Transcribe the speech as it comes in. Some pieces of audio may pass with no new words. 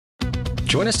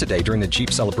Join us today during the Jeep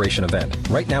Celebration event.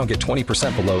 Right now, get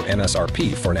 20% below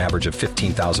MSRP for an average of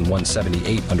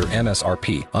 $15,178 under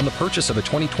MSRP on the purchase of a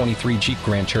 2023 Jeep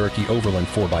Grand Cherokee Overland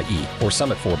 4xE or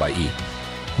Summit 4xE.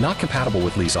 Not compatible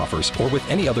with lease offers or with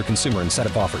any other consumer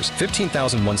incentive offers.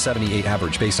 $15,178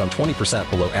 average based on 20%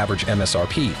 below average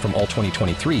MSRP from all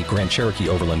 2023 Grand Cherokee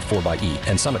Overland 4xE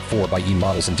and Summit 4xE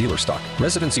models in dealer stock.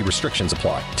 Residency restrictions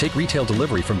apply. Take retail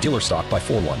delivery from dealer stock by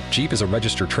 4/1. Jeep is a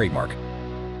registered trademark.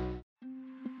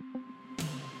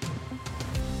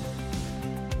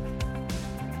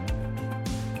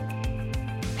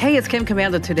 Hey, it's Kim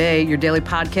Commando Today, your daily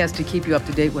podcast to keep you up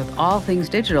to date with all things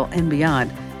digital and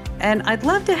beyond. And I'd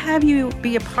love to have you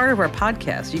be a part of our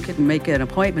podcast. You can make an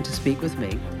appointment to speak with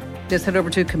me. Just head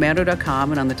over to commando.com,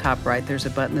 and on the top right, there's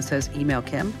a button that says Email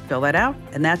Kim. Fill that out,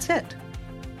 and that's it.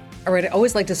 All right, I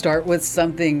always like to start with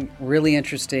something really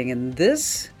interesting, and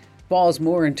this falls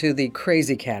more into the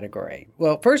crazy category.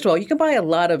 Well, first of all, you can buy a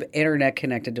lot of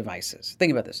internet-connected devices.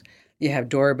 Think about this. You have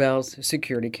doorbells,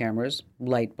 security cameras,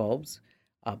 light bulbs,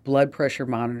 blood pressure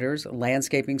monitors,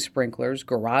 landscaping sprinklers,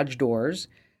 garage doors,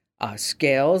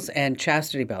 scales, and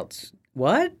chastity belts.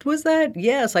 What was that?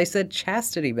 Yes, I said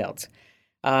chastity belts.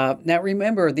 Now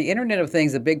remember, the Internet of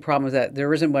Things, the big problem is that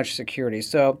there isn't much security.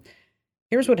 So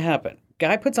here's what happened.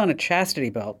 Guy puts on a chastity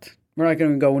belt. We're not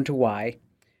going to go into why.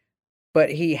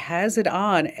 But he has it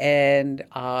on and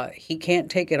he can't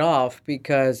take it off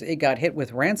because it got hit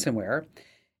with ransomware.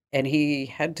 And he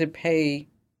had to pay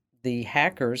the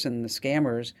hackers and the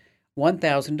scammers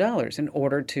 $1,000 in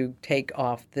order to take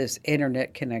off this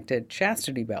internet-connected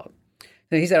chastity belt.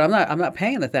 So he said, "I'm not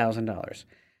paying the $1,000."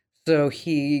 So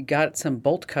he got some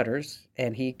bolt cutters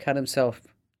and he cut himself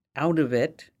out of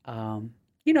it.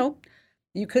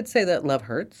 You could say that love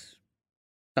hurts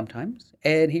sometimes,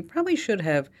 and he probably should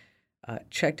have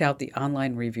checked out the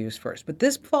online reviews first. But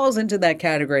this falls into that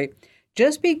category.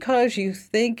 Just because you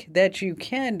think that you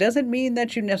can doesn't mean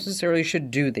that you necessarily should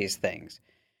do these things.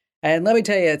 And let me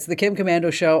tell you, it's the Kim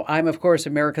Commando Show. I'm, of course,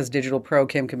 America's digital pro,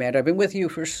 Kim Commando. I've been with you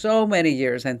for so many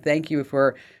years, and thank you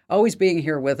for always being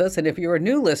here with us. And if you're a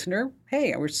new listener,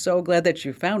 hey, we're so glad that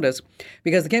you found us,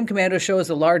 because the Kim Commando Show is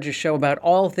the largest show about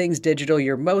all things digital,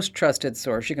 your most trusted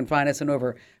source. You can find us in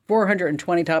over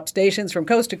 420 top stations from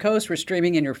coast to coast. We're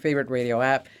streaming in your favorite radio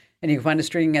app. And you can find us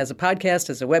streaming as a podcast,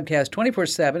 as a webcast,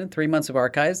 24/7, 3 months of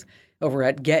archives over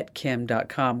at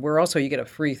getkim.com, where also you get a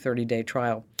free 30-day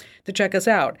trial to check us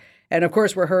out. And, of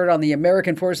course, we're heard on the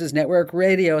American Forces Network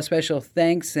Radio. Special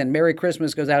thanks and Merry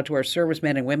Christmas goes out to our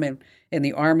servicemen and women in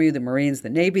the Army, the Marines, the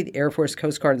Navy, the Air Force,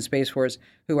 Coast Guard, and Space Force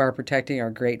who are protecting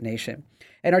our great nation.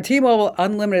 And our T-Mobile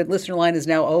Unlimited listener line is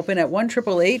now open at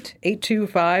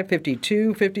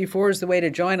 1-888-825-5254 is the way to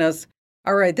join us.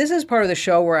 All right, this is part of the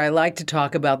show where I like to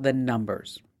talk about the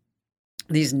numbers.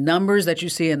 These numbers that you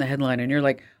see in the headline, and you're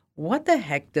like, what the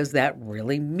heck does that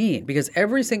really mean? Because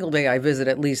every single day I visit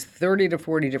at least 30 to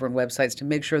 40 different websites to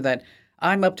make sure that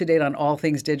I'm up to date on all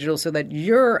things digital so that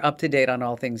you're up to date on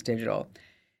all things digital.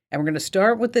 And we're going to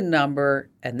start with the number,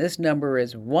 and this number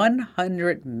is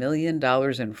 $100 million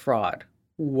in fraud.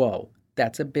 Whoa,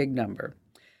 that's a big number.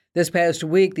 This past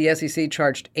week, the SEC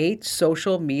charged 8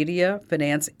 social media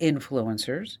finance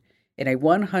influencers in a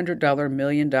 $100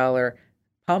 million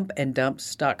pump and dump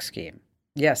stock scheme.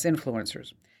 Yes,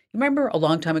 influencers. Remember a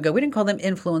long time ago, we didn't call them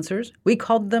influencers. We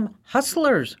called them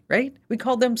hustlers, right? We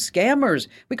called them scammers.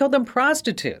 We called them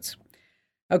prostitutes.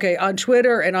 Okay, on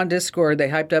Twitter and on Discord, they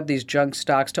hyped up these junk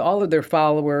stocks to all of their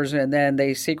followers, and then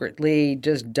they secretly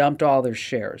just dumped all their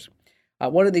shares.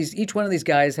 Each one of these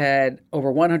guys had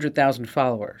over 100,000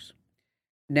 followers.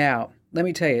 Now, let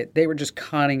me tell you, they were just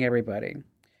conning everybody.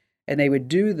 And they would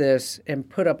do this and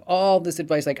put up all this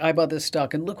advice like, I bought this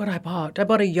stock and look what I bought. I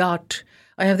bought a yacht.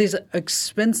 I have these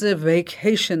expensive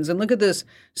vacations and look at this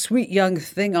sweet young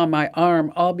thing on my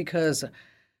arm, all because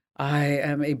I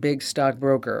am a big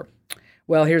stockbroker.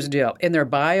 Well, here's the deal. In their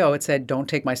bio, it said, don't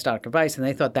take my stock advice. And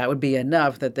they thought that would be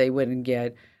enough that they wouldn't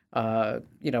get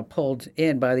pulled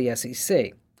in by the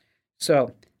SEC.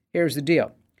 So here's the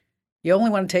deal. You only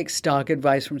want to take stock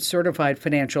advice from certified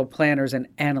financial planners and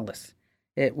analysts.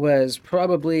 It was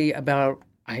probably about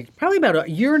a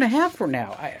year and a half from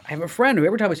now. I have a friend who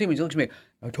every time I see him, he looks at me,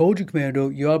 I told you, Commando,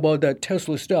 you ought to buy that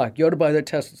Tesla stock. You ought to buy that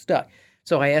Tesla stock.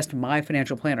 So I asked my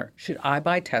financial planner, should I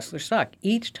buy Tesla stock?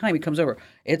 Each time he comes over,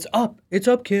 it's up,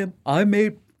 Kim. I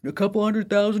made a couple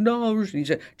 $100,000. And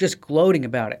he's just gloating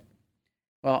about it.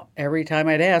 Well, every time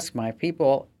I'd ask my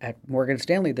people at Morgan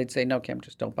Stanley, they'd say, no, Kim,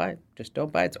 just don't buy it. Just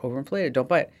don't buy it. It's overinflated. Don't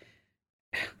buy it.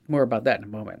 More about that in a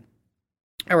moment.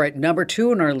 All right, number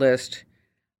 2 on our list,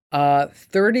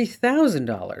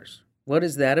 $30,000. What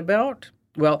is that about?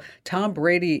 Well, Tom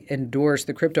Brady endorsed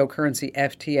the cryptocurrency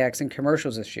FTX in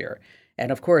commercials this year.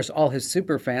 And of course, all his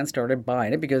super fans started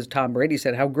buying it because Tom Brady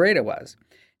said how great it was.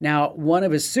 Now, one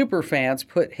of his super fans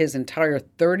put his entire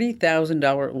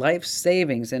 $30,000 life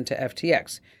savings into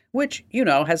FTX, which,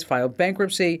 has filed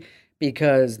bankruptcy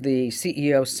because the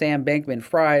CEO, Sam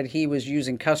Bankman-Fried, he was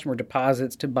using customer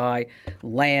deposits to buy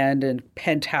land and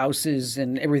penthouses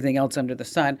and everything else under the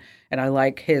sun. And I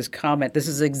like his comment. This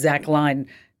is the exact line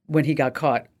when he got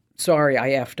caught. Sorry, I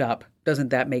effed up. Doesn't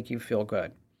that make you feel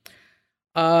good?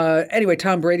 Anyway,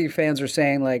 Tom Brady fans are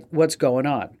saying, like, what's going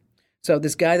on? So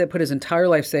this guy that put his entire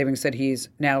life savings said he's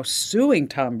now suing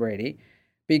Tom Brady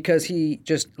because he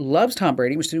just loves Tom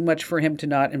Brady. It was too much for him to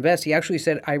not invest. He actually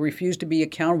said, I refuse to be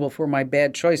accountable for my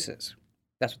bad choices.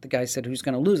 That's what the guy said, who's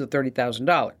going to lose the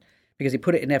 $30,000 because he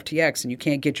put it in FTX and you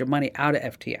can't get your money out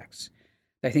of FTX.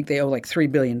 I think they owe like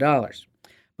 $3 billion.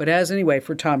 But anyway,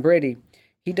 for Tom Brady,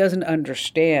 he doesn't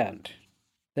understand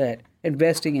that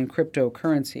investing in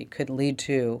cryptocurrency could lead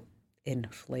to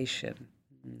inflation.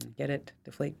 Get it?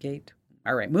 Deflate gate.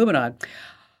 All right, moving on.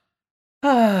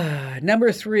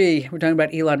 Number 3, we're talking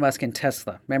about Elon Musk and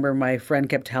Tesla. Remember, my friend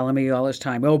kept telling me all this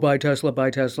time, oh, buy Tesla,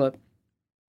 buy Tesla.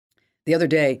 The other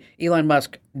day, Elon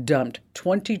Musk dumped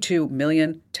 22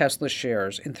 million Tesla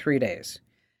shares in 3 days.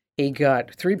 He got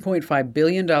 $3.5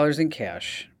 billion in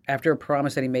cash after a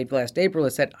promise that he made last April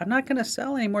that said, I'm not going to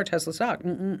sell any more Tesla stock.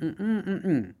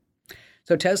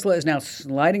 So Tesla is now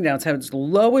sliding down. It's having its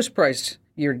lowest price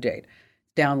year to date,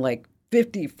 down like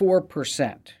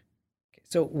 54%.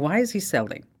 So why is he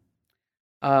selling?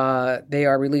 They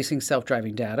are releasing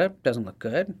self-driving data. Doesn't look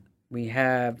good. We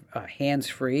have a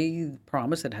hands-free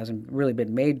promise that hasn't really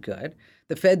been made good.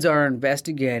 The feds are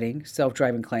investigating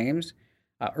self-driving claims.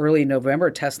 Early November,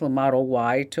 a Tesla Model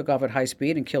Y took off at high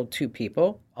speed and killed 2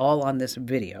 people, all on this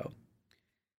video.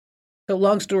 So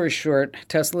long story short,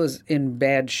 Tesla's in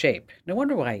bad shape. No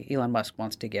wonder why Elon Musk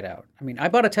wants to get out. I mean, I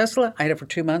bought a Tesla. I had it for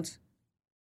 2 months.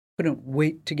 Couldn't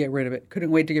wait to get rid of it.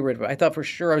 I thought for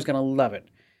sure I was going to love it.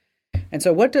 And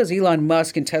so what does Elon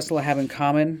Musk and Tesla have in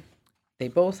common? They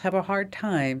both have a hard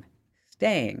time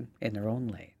staying in their own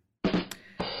lane.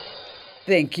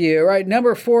 Thank you. All right,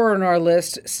 number 4 on our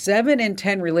list, 7 in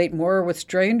 10 relate more with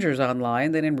strangers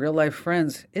online than in real-life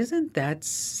friends. Isn't that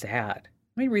sad?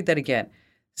 Let me read that again.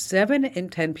 7 in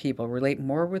 10 people relate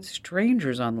more with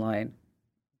strangers online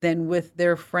than with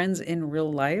their friends in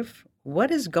real life. What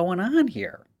is going on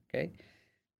here? Okay.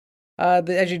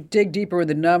 As you dig deeper with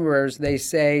the numbers, they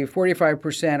say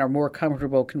 45% are more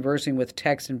comfortable conversing with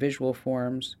text and visual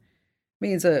forms.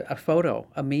 Means a photo,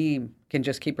 a meme can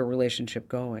just keep a relationship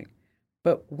going.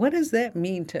 But what does that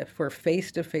mean for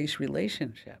face-to-face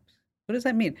relationships? What does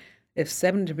that mean? If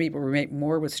 7 people relate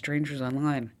more with strangers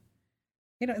online,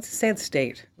 it's a sad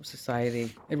state of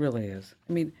society. It really is.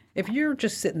 I mean, if you're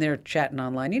just sitting there chatting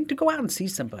online, you need to go out and see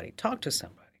somebody, talk to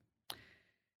somebody.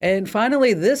 And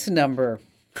finally, this number,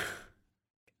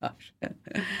 gosh,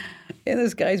 in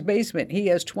this guy's basement, he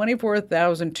has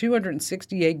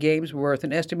 24,268 games worth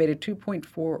an estimated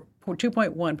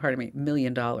 $2.1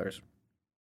 million.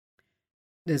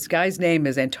 This guy's name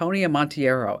is Antonio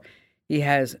Monteiro. He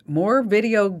has more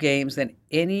video games than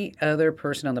any other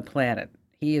person on the planet.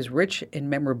 He is rich in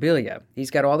memorabilia.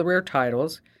 He's got all the rare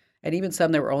titles, and even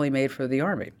some that were only made for the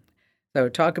Army. So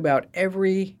talk about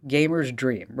every gamer's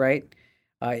dream, right?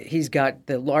 He's got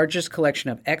the largest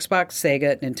collection of Xbox,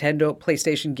 Sega, Nintendo,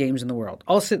 PlayStation games in the world,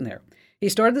 all sitting there. He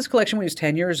started this collection when he was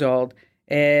 10 years old,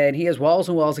 and he has walls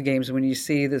and walls of games. And when you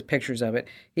see the pictures of it,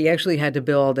 he actually had to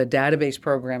build a database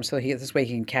program so this way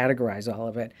he can categorize all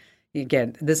of it.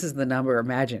 Again, this is the number.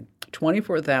 Imagine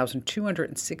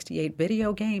 24,268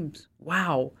 video games.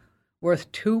 Wow,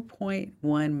 worth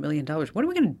 $2.1 million.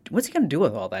 What's he gonna do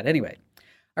with all that anyway?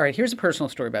 All right, here's a personal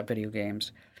story about video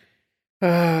games.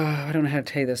 I don't know how to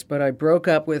tell you this, but I broke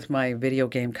up with my video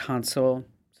game console,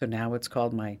 so now it's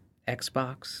called my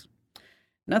Xbox.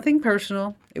 Nothing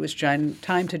personal. It was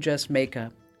time to just make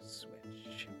a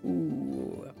switch.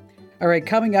 Ooh. All right,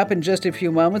 coming up in just a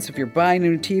few moments, if you're buying a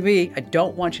new TV, I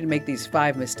don't want you to make these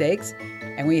 5 mistakes.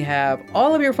 And we have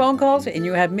all of your phone calls, and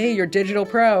you have me, your digital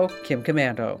pro, Kim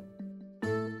Commando.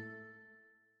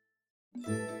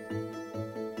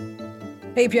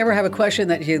 Hey, if you ever have a question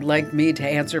that you'd like me to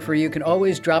answer for you, you can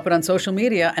always drop it on social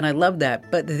media, and I love that.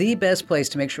 But the best place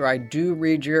to make sure I do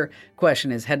read your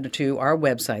question is head to our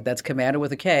website. That's Commando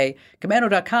with a K,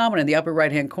 commando.com, and in the upper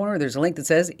right-hand corner, there's a link that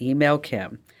says Email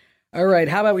Kim. All right,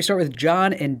 how about we start with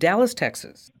John in Dallas,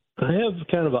 Texas? I have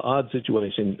kind of an odd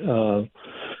situation.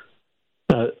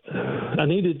 I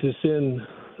needed to send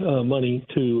money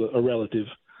to a relative,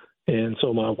 and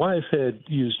so my wife had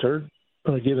used her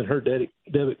given her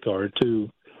debit card to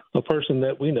a person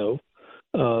that we know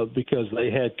because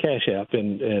they had Cash App,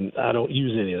 and I don't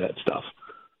use any of that stuff.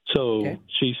 So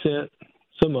she sent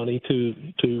some money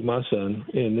to my son,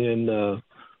 and then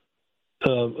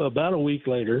about a week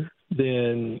later,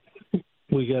 then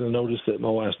we got a notice that my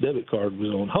wife's debit card was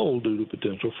on hold due to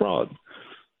potential fraud.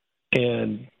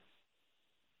 And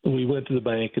we went to the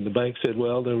bank, and the bank said,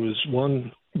 well, there was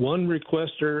one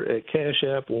requester at Cash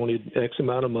App wanted X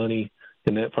amount of money,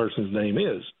 and that person's name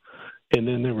is. And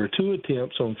then there were 2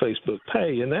 attempts on Facebook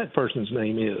Pay, and that person's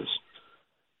name is.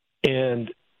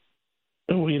 And,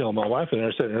 you know, my wife and I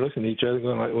are sitting there looking at each other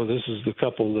going like, well, this is the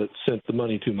couple that sent the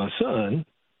money to my son.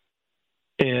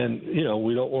 And, you know,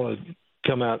 we don't want to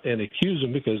come out and accuse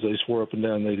them because they swore up and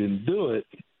down they didn't do it.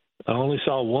 I only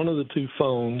saw one of the 2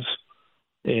 phones,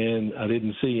 and I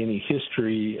didn't see any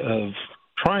history of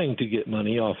trying to get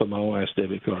money off of my wife's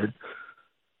debit card.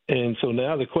 And so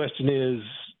now the question is,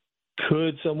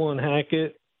 could someone hack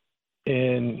it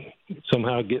and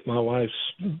somehow get my wife's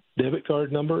debit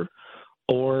card number?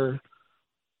 Or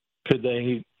could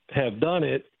they have done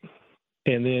it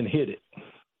and then hid it?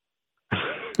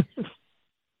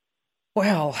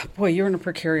 Well, boy, you're in a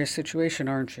precarious situation,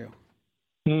 aren't you?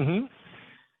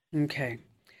 Mm-hmm. Okay.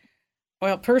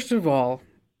 Well, first of all,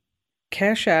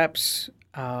 Cash Apps,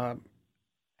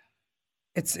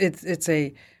 it's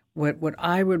a what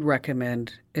I would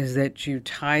recommend is that you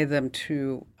tie them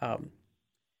to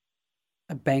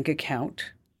a bank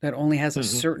account that only has a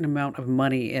certain amount of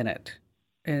money in it,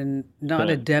 and not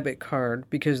a debit card,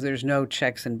 because there's no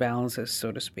checks and balances,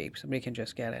 so to speak. Somebody can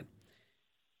just get it.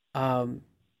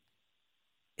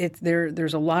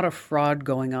 There's a lot of fraud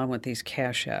going on with these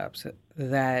Cash Apps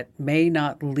that may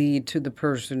not lead to the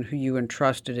person who you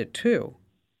entrusted it to.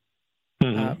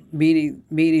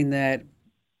 Meaning that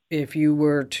if I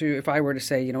were to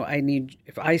say, you know,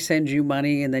 if I send you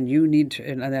money and then you need to,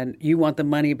 and then you want the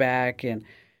money back, and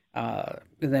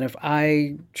then if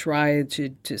I try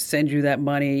to send you that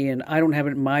money and I don't have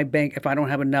it in my bank, if I don't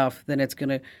have enough, then it's going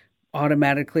to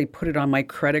automatically put it on my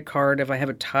credit card if I have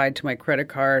it tied to my credit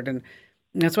card. And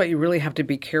that's why you really have to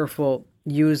be careful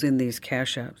using these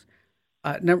Cash Apps.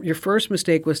 Your first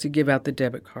mistake was to give out the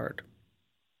debit card.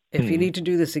 If you need to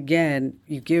do this again,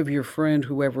 you give your friend,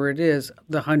 whoever it is,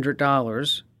 the $100,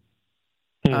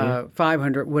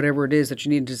 $500, whatever it is that you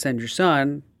need to send your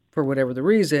son for whatever the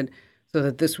reason, so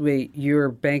that this way your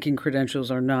banking credentials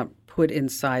are not put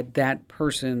inside that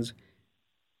person's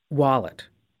wallet,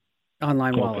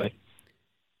 online wallet.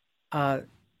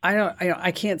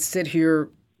 I can't sit here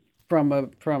from a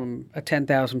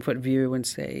 10,000-foot view and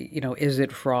say, you know, is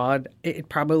it fraud? It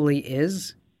probably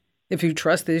is. If you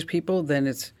trust these people, then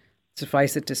it's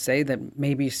suffice it to say that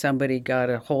maybe somebody got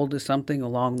a hold of something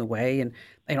along the way. And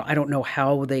I don't know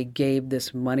how they gave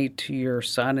this money to your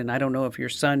son, and I don't know if your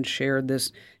son shared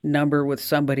this number with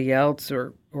somebody else,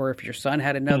 or if your son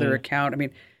had another account. I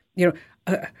mean, you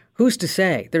know, who's to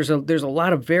say? There's a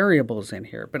lot of variables in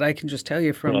here, but I can just tell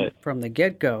you from the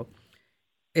get-go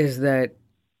is that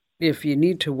if you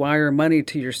need to wire money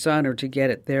to your son or to get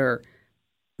it there,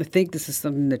 I think this is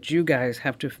something that you guys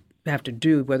have to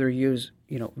do, whether you use,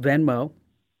 you know, Venmo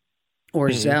or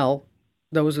Zelle.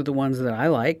 Those are the ones that I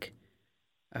like.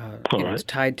 It's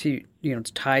tied to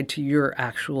your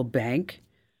actual bank.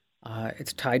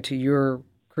 It's tied to your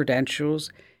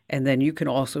credentials, and then you can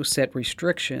also set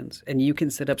restrictions, and you can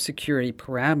set up security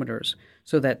parameters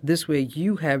so that this way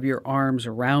you have your arms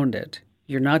around it.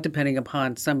 You're not depending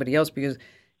upon somebody else, because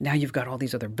now you've got all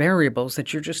these other variables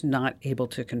that you're just not able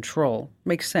to control.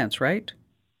 Makes sense, right?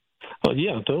 Oh,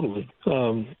 yeah, totally.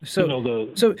 The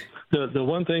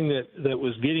one thing that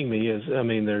was getting me is, I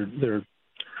mean, they're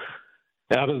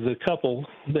out of the couple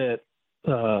that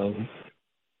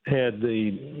had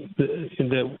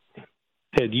that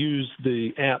had used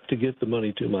the app to get the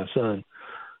money to my son.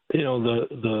 You know,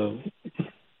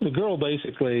 the girl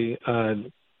basically, I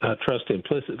trust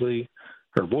implicitly.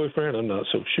 Her boyfriend, I'm not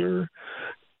so sure.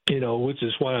 You know, which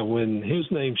is why when his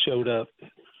name showed up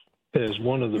as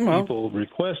one of the people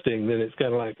requesting, then it's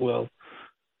kind of like, well,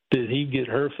 did he get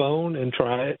her phone and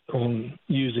try it on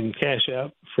using Cash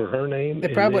App for her name?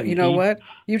 It probably, you know what?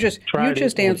 You just answered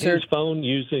his phone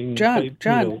using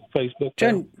Facebook.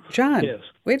 John. Yes.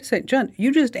 Wait a second, John.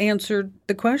 You just answered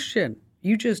the question.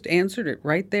 You just answered it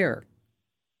right there.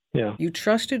 Yeah. You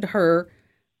trusted her,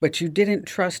 but you didn't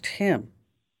trust him,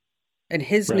 and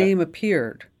his name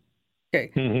appeared.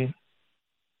 Okay.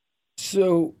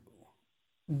 So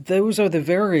those are the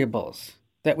variables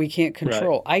that we can't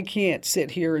control. Right. I can't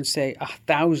sit here and say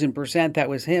 1,000% that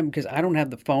was him, because I don't have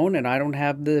the phone and I don't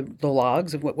have the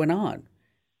logs of what went on.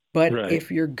 But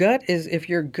if your gut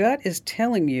is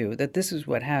telling you that this is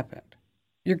what happened,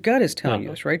 your gut is telling you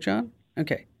this, right, John?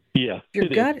 Okay. Yeah. Your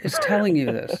gut is telling you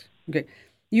this. Okay.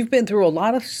 You've been through a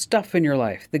lot of stuff in your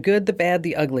life, the good, the bad,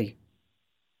 the ugly.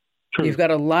 True. You've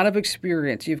got a lot of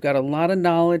experience. You've got a lot of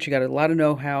knowledge. You got a lot of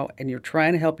know-how, and you're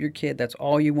trying to help your kid. That's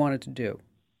all you wanted to do.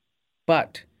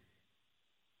 But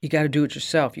you got to do it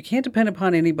yourself. You can't depend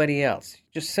upon anybody else.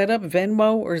 Just set up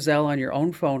Venmo or Zelle on your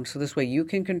own phone so this way you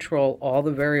can control all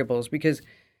the variables, because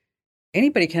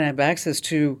anybody can have access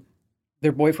to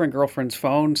their boyfriend, girlfriend's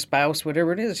phone, spouse,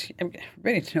 whatever it is.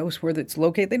 Everybody knows where it's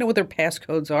located. They know what their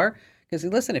passcodes are. Because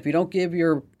listen, if you don't give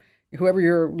whoever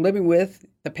you're living with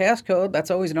the passcode, that's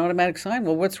always an automatic sign.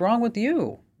 Well, what's wrong with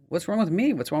you? What's wrong with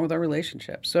me? What's wrong with our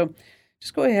relationship? So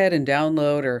just go ahead and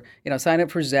download or sign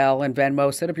up for Zelle and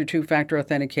Venmo, set up your two-factor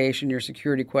authentication, your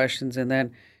security questions, and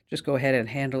then just go ahead and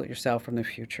handle it yourself from the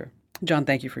future. John,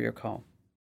 thank you for your call.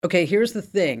 Okay, here's the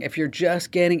thing. If you're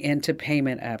just getting into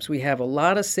payment apps, we have a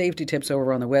lot of safety tips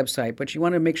over on the website, but you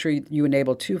want to make sure you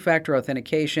enable two-factor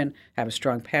authentication, have a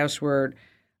strong password,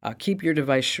 keep your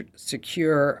device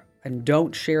secure, and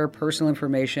don't share personal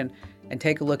information, and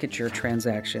take a look at your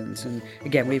transactions. And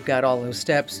again, we've got all those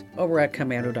steps over at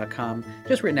komando.com,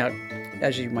 just written out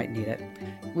as you might need it.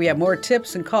 We have more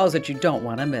tips and calls that you don't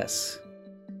want to miss.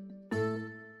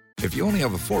 If you only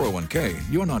have a 401k,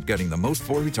 you're not getting the most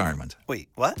for retirement. Wait,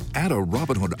 what? Add a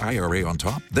Robinhood IRA on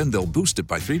top, then they'll boost it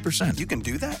by 3%. You can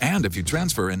do that? And if you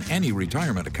transfer in any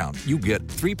retirement account, you get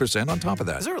 3% on top of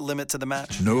that. Is there a limit to the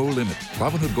match? No limit.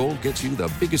 Robinhood Gold gets you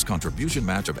the biggest contribution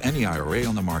match of any IRA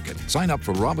on the market. Sign up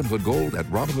for Robinhood Gold at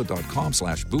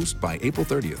Robinhood.com/boost by April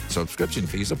 30th. Subscription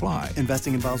fees apply.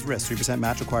 Investing involves risk. 3%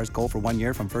 match requires gold for 1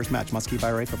 year from first match. Must keep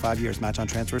IRA for 5 years. Match on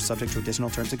transfers subject to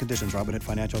additional terms and conditions. Robinhood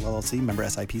Financial LLC, member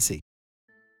SIPC.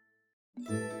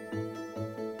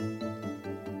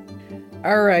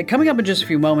 All right, coming up in just a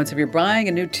few moments, if you're buying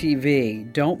a new TV,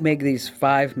 don't make these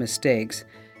 5 mistakes.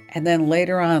 And then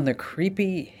later on, the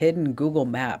creepy hidden Google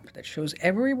map that shows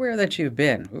everywhere that you've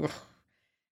been. Ugh.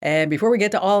 And before we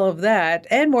get to all of that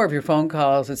and more of your phone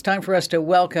calls, it's time for us to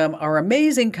welcome our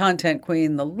amazing content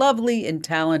queen, the lovely and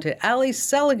talented Allie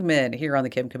Seligman, here on the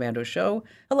Kim Komando Show.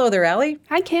 Hello there, Allie.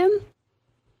 Hi, Kim.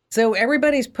 So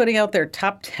everybody's putting out their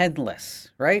top 10 lists,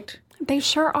 right? They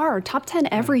sure are. Top 10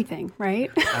 everything,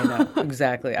 right? I know,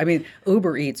 exactly. I mean,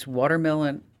 Uber Eats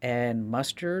watermelon and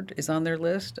mustard is on their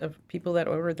list of people that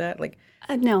ordered that. Like,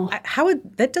 no.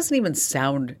 That doesn't even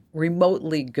sound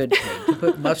remotely good to me, to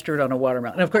put mustard on a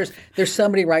watermelon. And of course, there's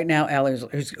somebody right now, Allie,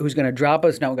 who's going to drop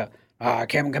us now and go,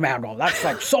 Kim Komando, that's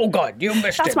like so good. You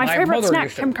missed it. That's my favorite snack,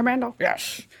 Kim Komando.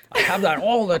 Yes, I have that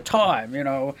all the time,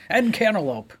 and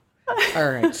cantaloupe.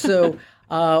 All right, so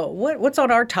what's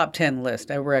on our top 10 list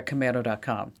over at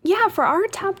Komando.com? Yeah, for our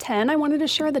top 10, I wanted to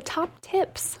share the top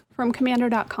tips from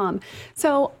Komando.com.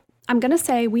 So I'm going to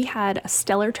say we had a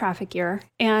stellar traffic year,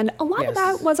 and a lot of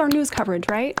that was our news coverage,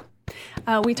 right?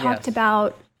 We talked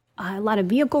about a lot of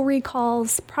vehicle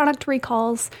recalls, product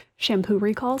recalls, shampoo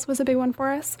recalls was a big one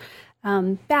for us,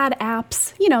 bad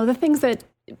apps, the things that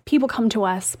people come to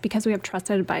us because we have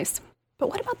trusted advice. But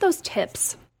what about those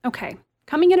tips? Okay,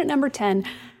 coming in at number 10,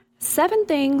 7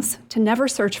 things to never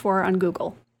search for on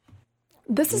Google.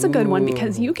 This is a good one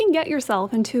because you can get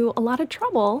yourself into a lot of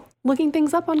trouble looking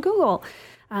things up on Google.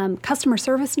 Customer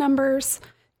service numbers,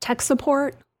 tech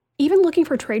support, even looking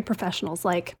for trade professionals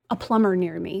like a plumber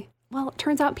near me. Well, it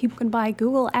turns out people can buy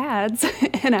Google ads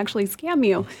and actually scam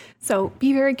you. So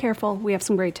be very careful. We have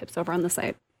some great tips over on the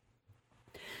site.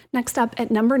 Next up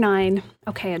at number 9,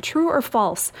 okay, a true or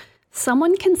false.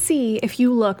 Someone can see if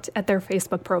you looked at their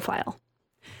Facebook profile.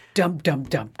 Dum, dum,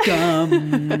 dum,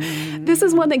 dum. This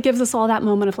is one that gives us all that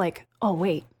moment of like, oh,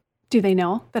 wait, do they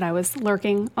know that I was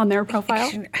lurking on their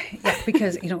profile? Yeah,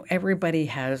 because, everybody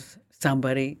has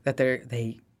somebody that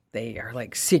they are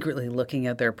like secretly looking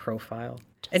at their profile.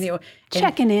 And,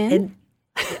 checking in.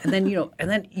 And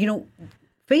then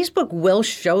Facebook will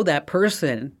show that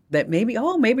person that maybe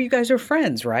you guys are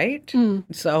friends, right?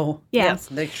 So, yes,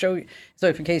 they show you. So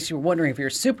if in case you're wondering if you're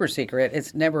super secret,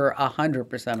 it's never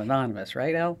 100% anonymous,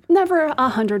 right, Al? Never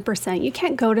 100%. You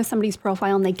can't go to somebody's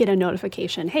profile and they get a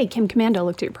notification, hey, Kim Komando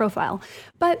looked at your profile.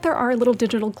 But there are little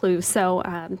digital clues. So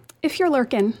if you're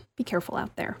lurking, be careful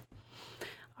out there.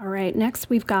 All right, next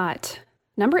we've got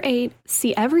number 8,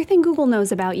 see everything Google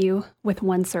knows about you with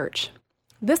one search.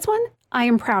 This one I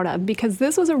am proud of because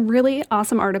this was a really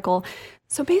awesome article.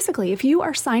 So basically, if you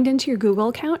are signed into your Google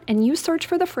account and you search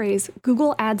for the phrase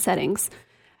Google ad settings,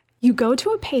 you go to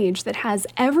a page that has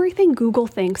everything Google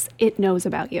thinks it knows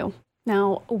about you.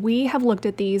 Now, we have looked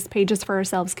at these pages for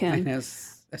ourselves, Kim. I know,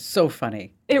 it's so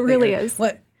funny. It really is.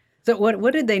 What? So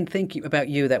what did they think about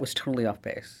you that was totally off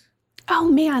base? Oh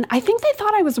man, I think they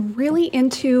thought I was really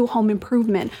into home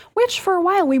improvement, which for a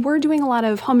while we were doing a lot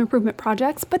of home improvement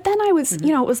projects, but then I was, it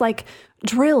was like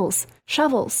drills,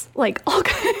 shovels, like all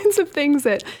kinds of things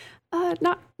that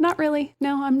not really.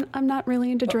 No, I'm not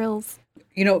really into drills.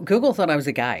 Google thought I was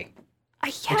a guy.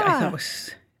 Yeah.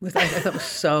 Which I thought was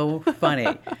so funny.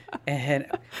 And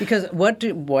because what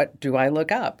do I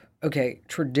look up? Okay,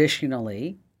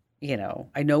 traditionally,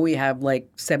 I know we have like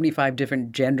 75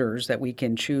 different genders that we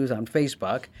can choose on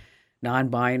Facebook,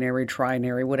 non-binary,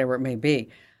 trinary, whatever it may be.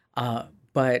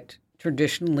 But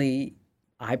traditionally,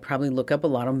 I probably look up a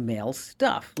lot of male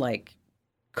stuff like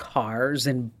cars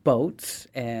and boats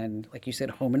and, like you said,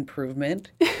 home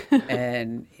improvement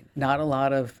and not a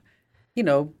lot of,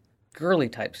 girly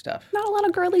type stuff. Not a lot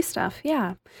of girly stuff,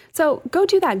 yeah. So go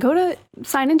do that. Go to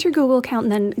sign into your Google account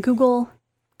and then Google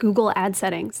ad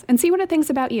settings and see what it thinks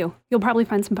about you. You'll probably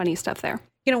find some funny stuff there.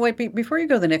 Wait, before you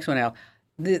go to the next one, Al,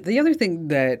 the other thing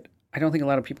that I don't think a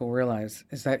lot of people realize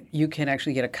is that you can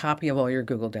actually get a copy of all your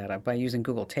Google data by using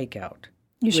Google Takeout.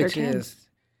 You sure can. Which is,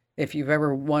 if you've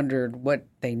ever wondered what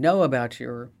they know about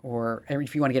you or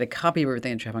if you want to get a copy of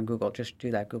everything that you have on Google, just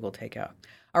do that Google Takeout.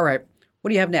 All right, what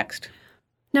do you have next?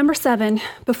 Number 7,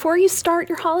 before you start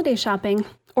your holiday shopping,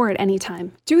 or at any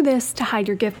time, do this to hide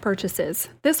your gift purchases.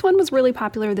 This one was really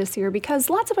popular this year because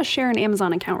lots of us share an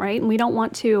Amazon account, right? And we don't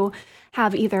want to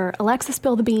have either Alexa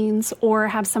spill the beans or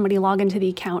have somebody log into the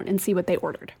account and see what they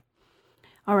ordered.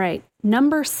 All right,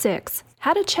 number 6,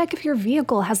 how to check if your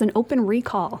vehicle has an open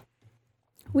recall.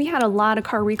 We had a lot of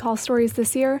car recall stories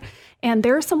this year, and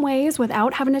there are some ways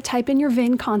without having to type in your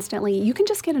VIN constantly, you can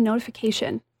just get a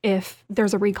notification if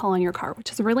there's a recall on your car,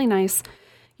 which is really nice.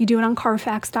 You do it on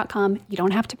Carfax.com. You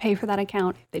don't have to pay for that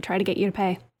account. If they try to get you to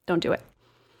pay, don't do it.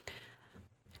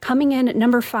 Coming in at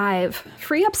number 5,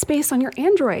 free up space on your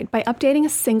Android by updating a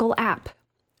single app.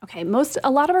 Okay,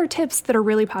 a lot of our tips that are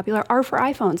really popular are for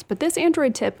iPhones, but this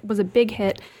Android tip was a big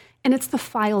hit, and it's the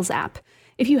Files app.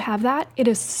 If you have that, it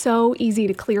is so easy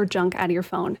to clear junk out of your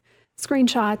phone.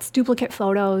 Screenshots, duplicate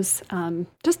photos,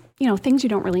 just, things you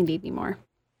don't really need anymore.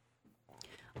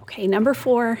 Okay, number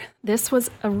 4, this was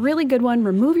a really good one.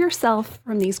 Remove yourself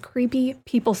from these creepy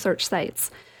people search sites.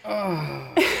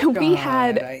 Oh,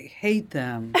 God, I hate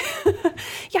them.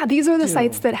 Yeah, these are the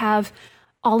sites that have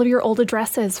all of your old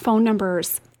addresses, phone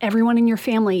numbers, everyone in your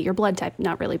family, your blood type.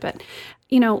 Not really, but,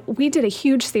 we did a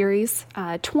huge series,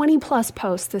 20 plus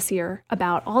posts this year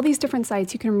about all these different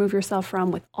sites you can remove yourself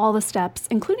from with all the steps,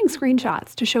 including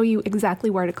screenshots to show you exactly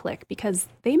where to click because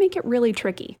they make it really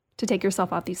tricky to take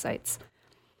yourself off these sites.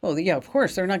 Well, yeah, of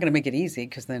course, they're not going to make it easy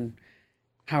because then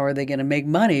how are they going to make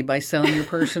money by selling your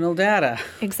personal data?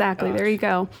 Exactly. Gosh. There you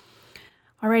go.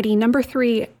 Alrighty, number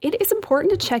 3, it is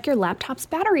important to check your laptop's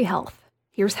battery health.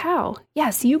 Here's how.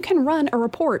 Yes, you can run a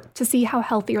report to see how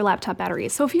healthy your laptop battery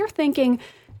is. So if you're thinking,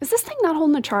 is this thing not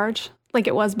holding a charge like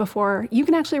it was before? You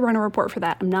can actually run a report for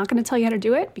that. I'm not going to tell you how to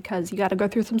do it because you got to go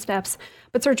through some steps,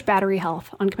 but search battery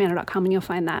health on Commando.com and you'll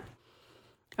find that.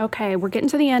 Okay, we're getting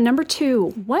to the end. Number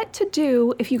 2, what to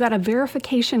do if you got a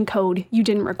verification code you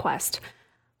didn't request.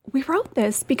 We wrote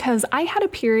this because I had a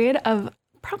period of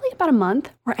probably about a month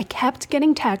where I kept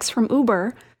getting texts from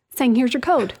Uber saying, here's your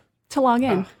code to log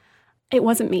in. It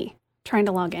wasn't me trying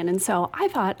to log in. And so I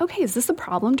thought, okay, is this a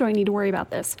problem? Do I need to worry about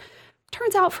this?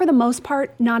 Turns out for the most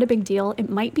part, not a big deal. It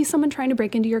might be someone trying to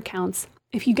break into your accounts.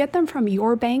 If you get them from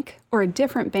your bank or a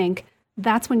different bank,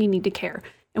 that's when you need to care.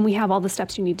 And we have all the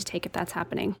steps you need to take if that's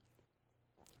happening.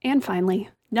 And finally,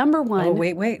 number 1. Oh,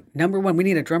 wait. Number 1, we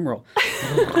need a drum roll.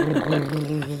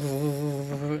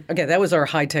 Okay, that was our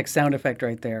high-tech sound effect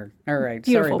right there. All right,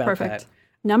 beautiful, sorry about perfect. that.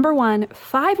 Number 1,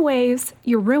 5 ways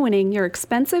you're ruining your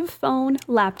expensive phone,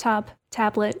 laptop,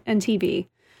 tablet, and TV.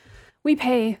 We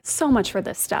pay so much for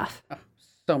this stuff. Oh,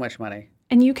 so much money.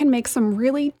 And you can make some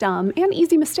really dumb and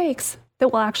easy mistakes that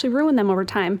will actually ruin them over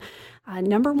time.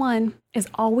 Number 1 is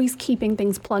always keeping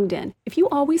things plugged in. If you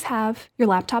always have your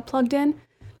laptop plugged in,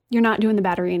 you're not doing the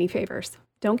battery any favors.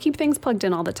 Don't keep things plugged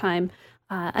in all the time.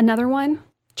 Another one,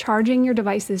 charging your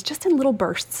devices just in little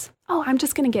bursts. Oh, I'm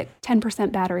just going to get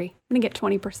 10% battery. I'm going to get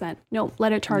 20%. No,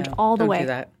 let it charge all the way. Don't do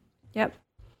that. Yep.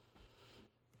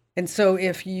 And so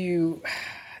if you,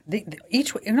 let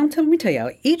me tell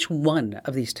you, each one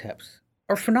of these tips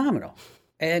are phenomenal.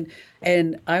 And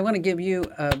I want to give you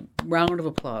a round of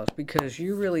applause because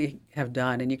you really have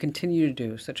done and you continue to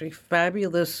do such a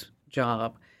fabulous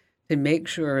job to make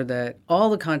sure that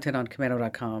all the content on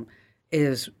Commando.com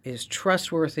is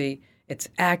trustworthy, it's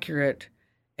accurate,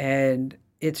 and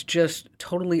it's just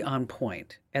totally on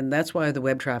point. And that's why the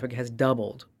web traffic has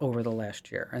doubled over the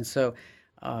last year. And so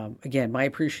Again, my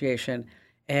appreciation.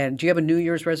 And do you have a New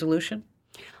Year's resolution?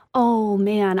 Oh,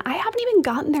 man. I haven't even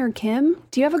gotten there, Kim.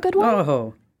 Do you have a good one?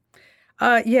 Oh,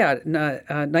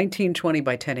 1920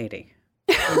 by 1080.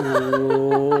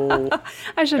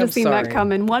 I should have seen that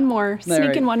coming. One more.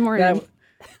 Sneaking one more in.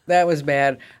 That was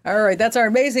bad. All right. That's our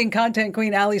amazing content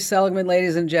queen, Ali Seligman,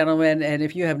 ladies and gentlemen. And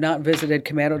if you have not visited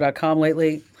commando.com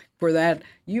lately for that,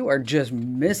 you are just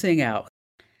missing out.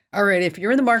 All right. If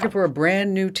you're in the market for a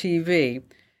brand new TV,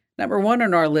 number one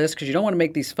on our list, because you don't want to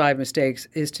make these 5 mistakes,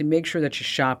 is to make sure that you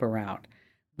shop around.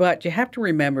 But you have to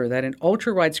remember that an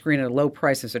ultra-wide screen at a low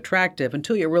price is attractive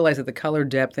until you realize that the color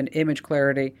depth and image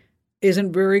clarity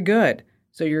isn't very good.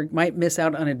 So you might miss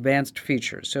out on advanced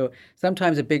features. So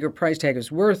sometimes a bigger price tag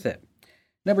is worth it.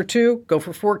 Number 2, go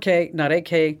for 4K, not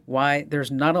 8K. Why?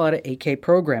 There's not a lot of 8K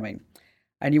programming.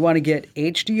 And you want to get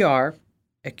HDR,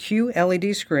 a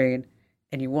QLED screen,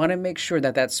 and you want to make sure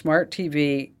that that smart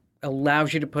TV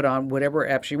allows you to put on whatever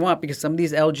apps you want, because some of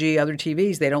these LG other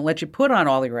TVs, they don't let you put on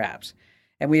all your apps.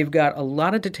 And we've got a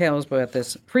lot of details about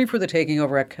this free for the taking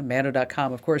over at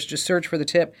commando.com. Of course, just search for the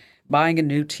tip, buying a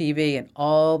new TV, and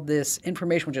all this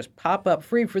information will just pop up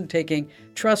free for the taking.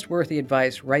 Trustworthy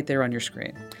advice right there on your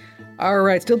screen. All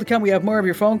right, still to come, we have more of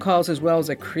your phone calls as well as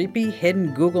a creepy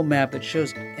hidden Google map that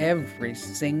shows every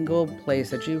single place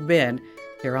that you've been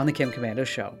here on the Kim Komando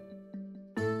Show.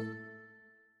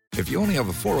 If you only have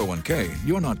a 401k,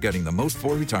 you're not getting the most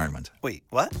for retirement. Wait,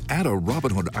 what? Add a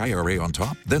Robinhood IRA on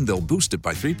top, then they'll boost it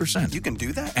by 3%. You can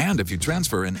do that? And if you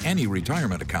transfer in any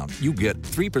retirement account, you get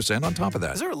 3% on top of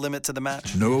that. Is there a limit to the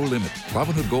match? No limit.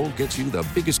 Robinhood Gold gets you the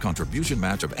biggest contribution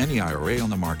match of any IRA on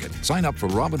the market. Sign up for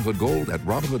Robinhood Gold at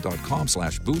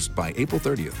Robinhood.com/boost by April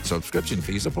 30th. Subscription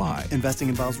fees apply. Investing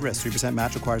involves risk. 3%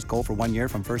 match requires gold for 1 year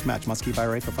from first match. Must keep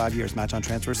IRA for 5 years. Match on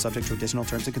transfers subject to additional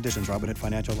terms and conditions. Robinhood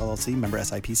Financial LLC, member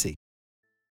SIPC.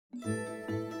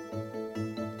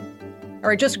 All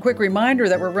right, just a quick reminder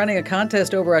that we're running a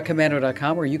contest over at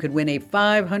commando.com where you could win a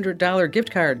 $500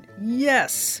 gift card.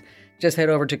 Yes! Just head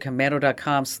over to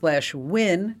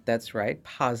commando.com/win. That's right,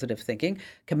 positive thinking.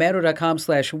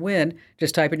 Commando.com/win.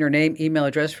 Just type in your name, email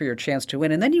address for your chance to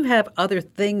win. And then you have other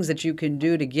things that you can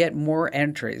do to get more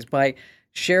entries by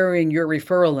sharing your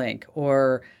referral link,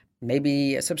 or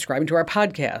maybe subscribing to our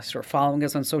podcast, or following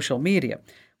us on social media.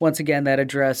 Once again, that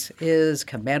address is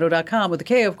commando.com, with a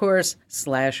K, of course,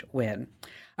 /win.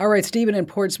 All right, Stephen in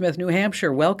Portsmouth, New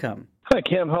Hampshire, welcome. Hi,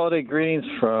 Kim. Holiday greetings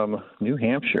from New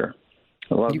Hampshire.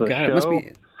 I love the show.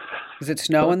 Is it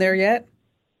snowing there yet?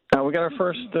 We got our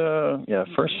first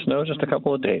snow just a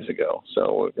couple of days ago,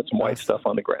 so we got some white stuff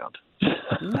on the ground.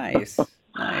 Nice. But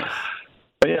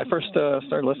yeah, I first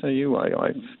started listening to you.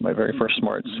 My very first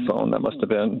smartphone, that must have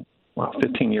been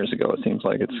 15 years ago. It seems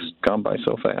like it's gone by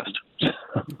so fast.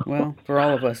 Well, for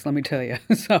all of us, let me tell you.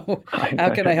 So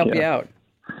how can I help you out?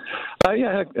 I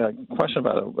had a question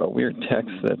about a weird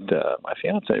text that my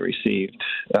fiance received.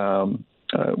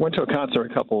 Went to a concert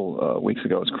a couple weeks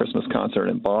ago. It was a Christmas concert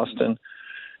in Boston,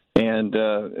 and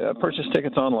purchased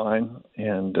tickets online.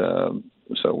 And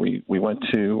so we went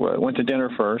to dinner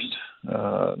first.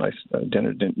 Nice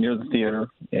dinner near the theater,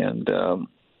 and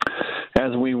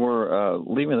as we were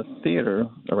leaving the theater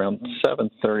around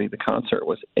 7:30, the concert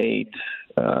was 8.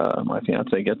 My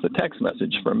fiance gets a text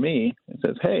message from me. It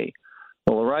says, "Hey,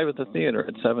 we'll arrive at the theater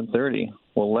at 7:30.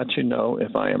 We'll let you know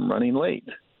if I am running late."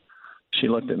 She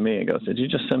looked at me and goes, "Did you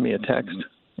just send me a text?"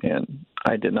 And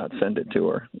I did not send it to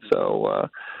her. So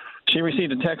she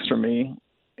received a text from me,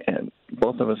 and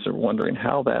both of us are wondering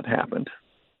how that happened.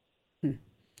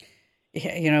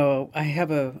 Yeah, I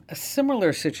have a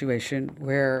similar situation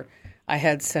where I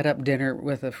had set up dinner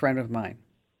with a friend of mine.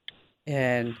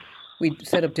 And we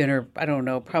set up dinner, I don't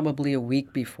know, probably a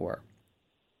week before.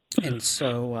 And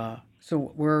so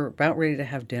we're about ready to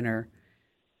have dinner.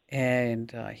 And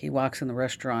he walks in the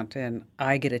restaurant, and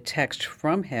I get a text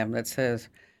from him that says,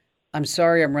 "I'm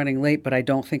sorry I'm running late, but I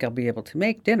don't think I'll be able to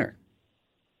make dinner."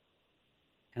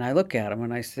 And I look at him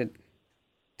and I said,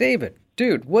 "David,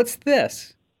 dude, what's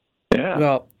this?" Yeah.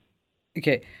 Well,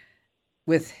 okay.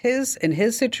 In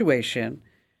his situation,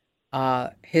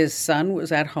 his son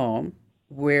was at home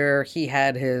where he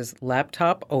had his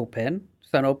laptop open.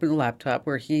 Son opened the laptop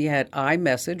where he had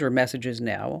iMessage, or Messages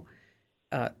Now,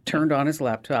 turned on his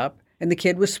laptop, and the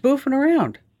kid was spoofing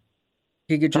around.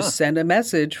 He could just send a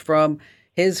message from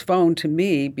his phone to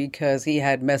me because he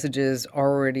had messages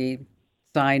already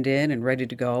signed in and ready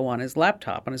to go on his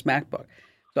laptop, on his MacBook.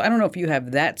 So I don't know if you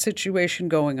have that situation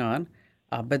going on,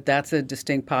 but that's a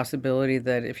distinct possibility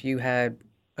that if you had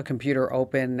a computer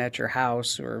open at your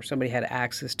house, or somebody had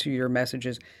access to your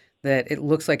messages, that it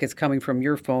looks like it's coming from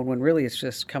your phone when really it's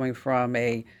just coming from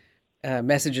a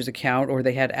Messages account, or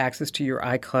they had access to your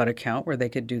iCloud account where they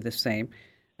could do the same.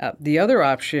 The other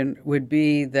option would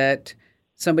be that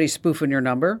somebody's spoofing your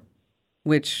number,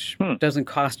 which doesn't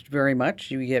cost very much.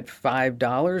 You get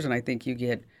 $5, and I think you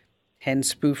get 10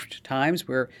 spoofed times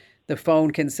where the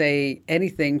phone can say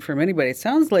anything from anybody. It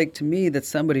sounds like to me that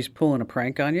somebody's pulling a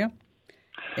prank on you,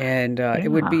 and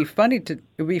it would be funny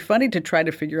to try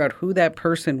to figure out who that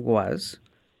person was,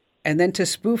 and then to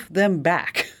spoof them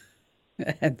back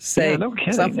and say, no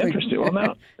kidding, something. Interesting. Well,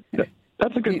 now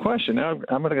that's a good question. Now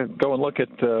I'm going to go and look at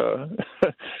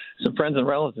some friends and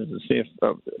relatives to see if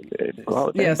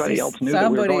anybody else knew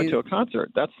that we were going to a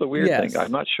concert. That's the weird thing.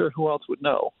 I'm not sure who else would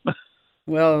know.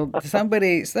 Well,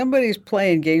 somebody's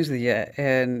playing games with you,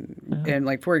 and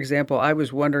like, for example, I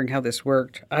was wondering how this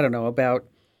worked. I don't know, about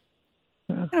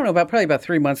probably about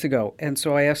 3 months ago, and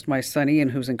so I asked my son Ian,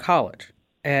 who's in college,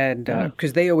 and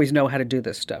because they always know how to do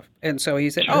this stuff, and so he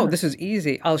said, "Oh, this is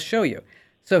easy. I'll show you."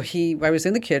 So I was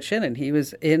in the kitchen, and he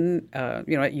was in, at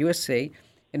USC,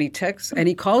 and he texts and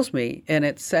he calls me, and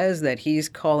it says that he's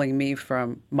calling me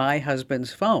from my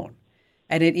husband's phone.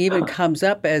 And it even comes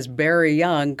up as Barry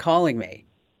Young calling me,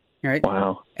 right?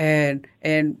 Wow. And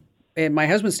my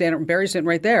husband's Barry's sitting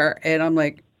right there, and I'm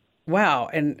like, wow.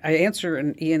 And I answer,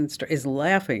 and Ian is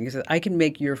laughing. He says, I can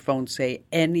make your phone say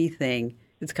anything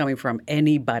that's coming from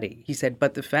anybody. He said,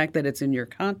 but the fact that it's in your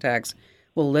contacts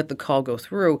will let the call go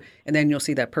through, and then you'll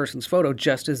see that person's photo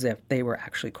just as if they were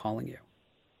actually calling you.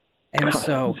 And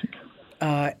so,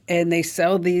 and they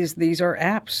sell these are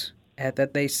apps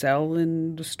that they sell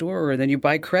in the store, and then you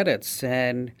buy credits.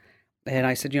 And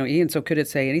I said, Ian, so could it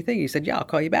say anything? He said, yeah, I'll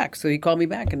call you back. So he called me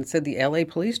back, and it said the LA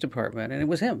Police Department, and it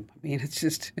was him. I mean, it's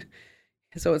just,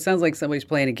 so it sounds like somebody's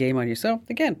playing a game on you. So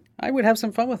again, I would have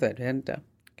some fun with it and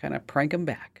kind of prank them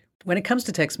back. When it comes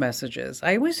to text messages,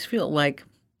 I always feel like,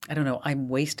 I don't know, I'm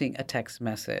wasting a text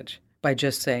message by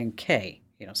just saying K.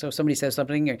 So if somebody says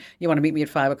something, you want to meet me at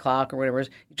 5 o'clock or whatever, you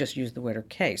just use the letter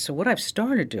K. So what I've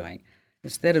started doing,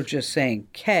 instead of just saying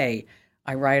K,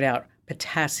 I write out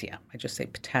potassium. I just say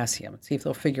potassium. See if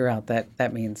they'll figure out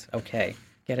that means okay.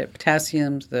 Get it?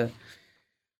 Potassium's the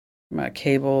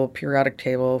periodic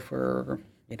table for,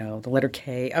 the letter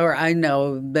K. Or I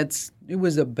know it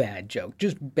was a bad joke,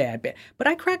 just bad. But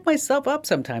I crack myself up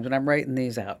sometimes when I'm writing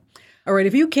these out. All right,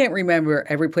 if you can't remember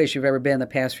every place you've ever been in the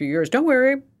past few years, don't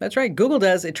worry. That's right. Google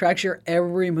does. It tracks your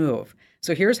every move.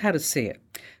 So here's how to see it.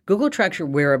 Google tracks your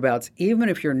whereabouts even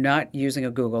if you're not using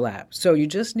a Google app. So you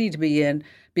just need to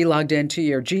be logged into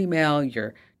your Gmail,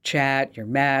 your chat, your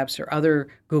maps, or other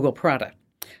Google product.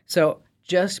 So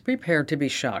just prepare to be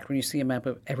shocked when you see a map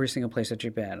of every single place that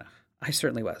you've been. I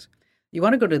certainly was. You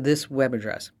want to go to this web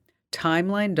address,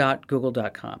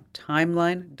 timeline.google.com,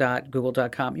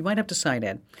 timeline.google.com. You might have to sign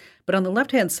in. But on the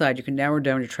left-hand side, you can narrow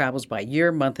down your travels by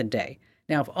year, month, and day.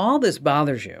 Now, if all this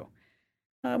bothers you,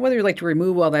 whether you'd like to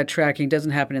remove all that tracking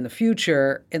doesn't happen in the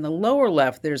future, in the lower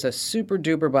left, there's a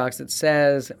super-duper box that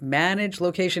says Manage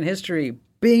Location History.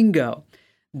 Bingo.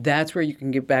 That's where you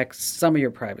can get back some of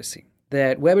your privacy.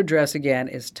 That web address, again,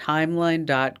 is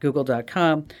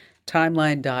timeline.google.com,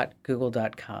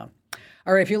 timeline.google.com.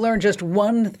 All right, if you learned just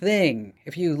one thing,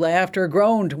 if you laughed or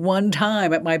groaned one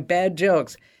time at my bad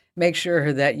jokes, make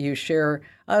sure that you share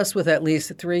us with at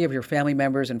least 3 of your family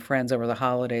members and friends over the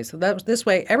holidays. So this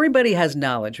way, everybody has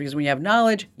knowledge, because when you have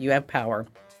knowledge, you have power.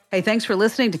 Hey, thanks for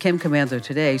listening to Kim Commando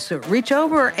today. So reach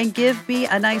over and give me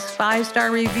a nice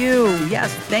 5-star review.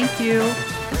 Yes, thank you.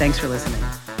 And thanks for listening.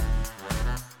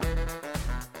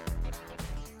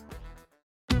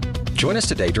 Join us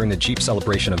today during the Jeep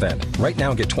Celebration event. Right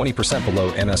now, get 20%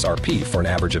 below MSRP for an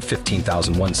average of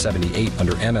 $15,178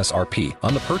 under MSRP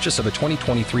on the purchase of a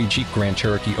 2023 Jeep Grand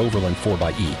Cherokee Overland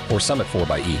 4xE or Summit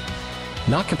 4xE.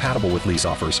 Not compatible with lease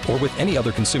offers or with any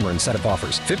other consumer incentive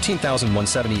offers.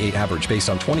 $15,178 average based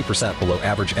on 20% below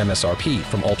average MSRP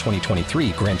from all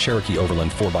 2023 Grand Cherokee Overland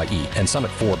 4xE and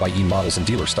Summit 4xE models in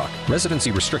dealer stock.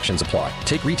 Residency restrictions apply.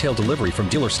 Take retail delivery from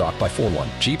dealer stock by 4/1.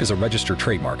 Jeep is a registered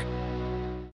trademark.